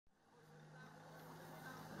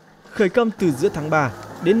Khởi công từ giữa tháng 3,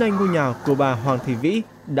 đến nay ngôi nhà của bà Hoàng Thị Vĩ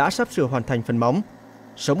đã sắp sửa hoàn thành phần móng.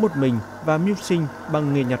 Sống một mình và mưu sinh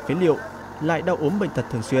bằng nghề nhặt phế liệu, lại đau ốm bệnh tật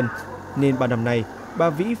thường xuyên, nên 3 năm nay bà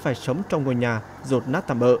Vĩ phải sống trong ngôi nhà dột nát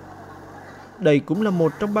tạm bợ. Đây cũng là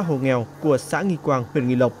một trong 3 hộ nghèo của xã Nghi Quang, huyện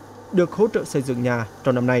Nghi Lộc được hỗ trợ xây dựng nhà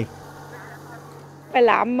trong năm nay. Phải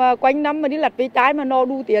làm quanh năm mà đi lặt với trái mà nó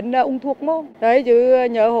đủ tiền ung thuốc mô. Đấy chứ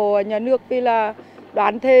nhờ hồ nhà nước vì là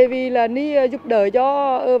đoàn thề vì là đi giúp đỡ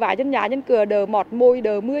cho vài chân nhà chân cửa đỡ mọt môi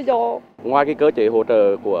đỡ mưa gió. Ngoài cái cơ chế hỗ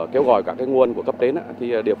trợ của kêu gọi các cái nguồn của cấp trên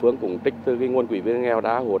thì địa phương cũng trích từ cái nguồn quỹ viên nghèo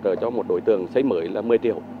đã hỗ trợ cho một đối tượng xây mới là 10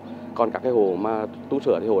 triệu. Còn các cái hồ mà tu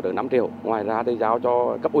sửa thì hỗ trợ 5 triệu. Ngoài ra thì giao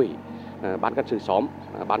cho cấp ủy, ban cán sự xóm,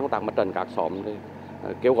 ban công tác mặt trận các xóm thì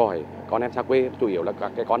kêu gọi con em xa quê, chủ yếu là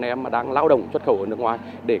các cái con em mà đang lao động xuất khẩu ở nước ngoài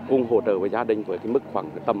để cùng hỗ trợ với gia đình với cái mức khoảng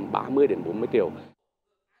tầm 30 đến 40 triệu.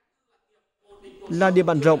 Là địa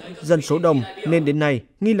bàn rộng, dân số đông nên đến nay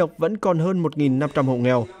Nghi Lộc vẫn còn hơn 1.500 hộ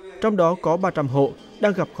nghèo, trong đó có 300 hộ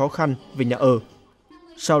đang gặp khó khăn về nhà ở.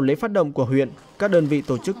 Sau lễ phát động của huyện, các đơn vị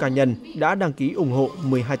tổ chức cá nhân đã đăng ký ủng hộ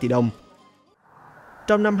 12 tỷ đồng.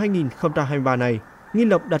 Trong năm 2023 này, Nghi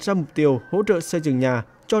Lộc đặt ra mục tiêu hỗ trợ xây dựng nhà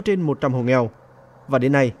cho trên 100 hộ nghèo. Và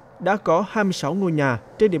đến nay, đã có 26 ngôi nhà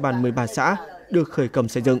trên địa bàn 13 xã được khởi công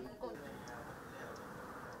xây dựng.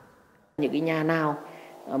 Những cái nhà nào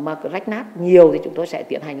mà rách nát nhiều thì chúng tôi sẽ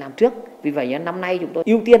tiến hành làm trước. Vì vậy năm nay chúng tôi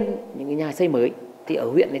ưu tiên những cái nhà xây mới. Thì ở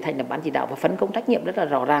huyện thì thành lập ban chỉ đạo và phân công trách nhiệm rất là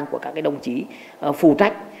rõ ràng của các cái đồng chí phụ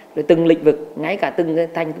trách rồi từng lĩnh vực, ngay cả từng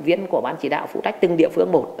thành viên của ban chỉ đạo phụ trách từng địa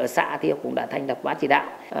phương một. Ở xã thì cũng đã thành lập ban chỉ đạo.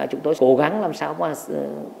 Chúng tôi cố gắng làm sao mà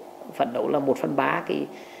phấn đấu là 1/3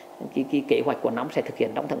 cái kế hoạch của năm sẽ thực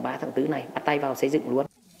hiện trong tháng 3, tháng 4 này, bắt tay vào xây dựng luôn.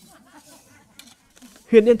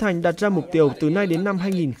 Huyện Yên Thành đặt ra mục tiêu từ nay đến năm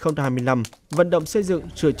 2025 vận động xây dựng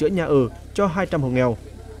sửa chữa nhà ở cho 200 hộ nghèo.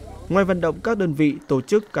 Ngoài vận động các đơn vị, tổ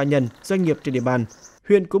chức, cá nhân, doanh nghiệp trên địa bàn,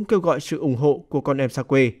 huyện cũng kêu gọi sự ủng hộ của con em xa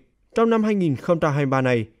quê. Trong năm 2023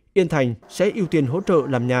 này, Yên Thành sẽ ưu tiên hỗ trợ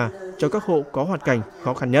làm nhà cho các hộ có hoàn cảnh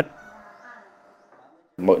khó khăn nhất.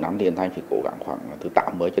 Mỗi năm thì Yên Thành phải cố gắng khoảng từ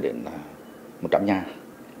 80 cho đến 100 nhà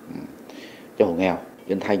cho hộ nghèo.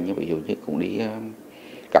 Yên Thành ví dụ như cũng đi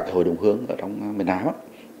các hội đồng hương ở trong miền Nam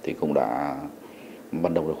thì cũng đã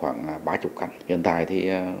vận động được khoảng 30 căn. Hiện tại thì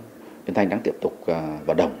Yên Thành đang tiếp tục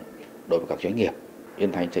vận động đối với các doanh nghiệp.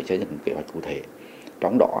 Yên Thành sẽ xây dựng kế hoạch cụ thể,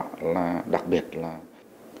 trong đó là đặc biệt là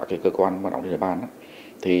các cái cơ quan hoạt động trên địa bàn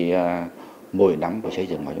thì mỗi năm phải xây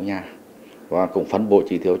dựng bao nhiêu nhà và cũng phân bổ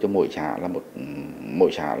chỉ tiêu cho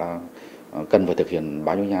mỗi xã là cần phải thực hiện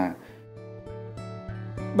bao nhiêu nhà.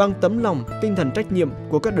 Bằng tấm lòng, tinh thần trách nhiệm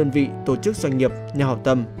của các đơn vị, tổ chức, doanh nghiệp, nhà hảo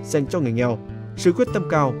tâm dành cho người nghèo, sự quyết tâm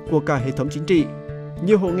cao của cả hệ thống chính trị,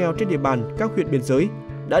 nhiều hộ nghèo trên địa bàn các huyện biên giới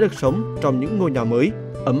đã được sống trong những ngôi nhà mới,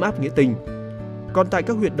 ấm áp nghĩa tình. Còn tại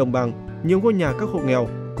các huyện đồng bằng, nhiều ngôi nhà các hộ nghèo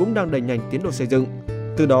cũng đang đẩy nhanh tiến độ xây dựng.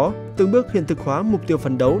 Từ đó, từng bước hiện thực hóa mục tiêu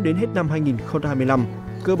phấn đấu đến hết năm 2025,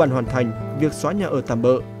 cơ bản hoàn thành việc xóa nhà ở tạm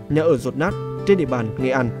bợ, nhà ở dột nát trên địa bàn Nghệ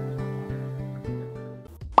An.